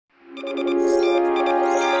Bone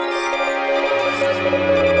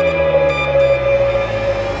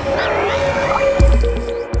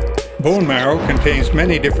marrow contains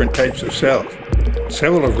many different types of cells,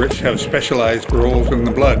 several of which have specialized roles in the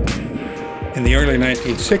blood. In the early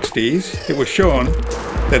 1960s, it was shown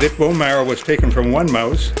that if bone marrow was taken from one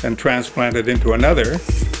mouse and transplanted into another,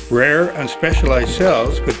 rare and specialized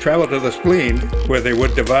cells could travel to the spleen where they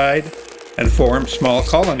would divide and form small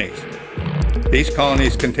colonies. These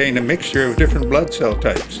colonies contained a mixture of different blood cell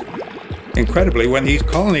types. Incredibly, when these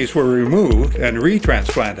colonies were removed and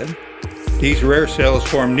retransplanted, these rare cells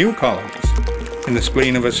formed new colonies in the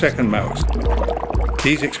spleen of a second mouse.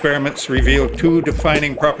 These experiments revealed two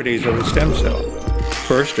defining properties of a stem cell.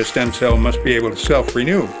 First, a stem cell must be able to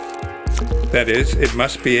self-renew. That is, it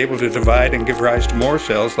must be able to divide and give rise to more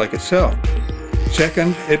cells like itself.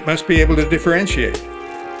 Second, it must be able to differentiate.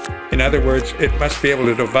 In other words, it must be able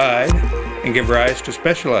to divide and give rise to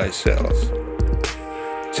specialized cells.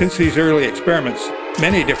 Since these early experiments,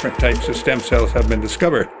 many different types of stem cells have been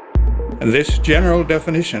discovered, and this general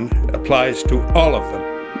definition applies to all of them.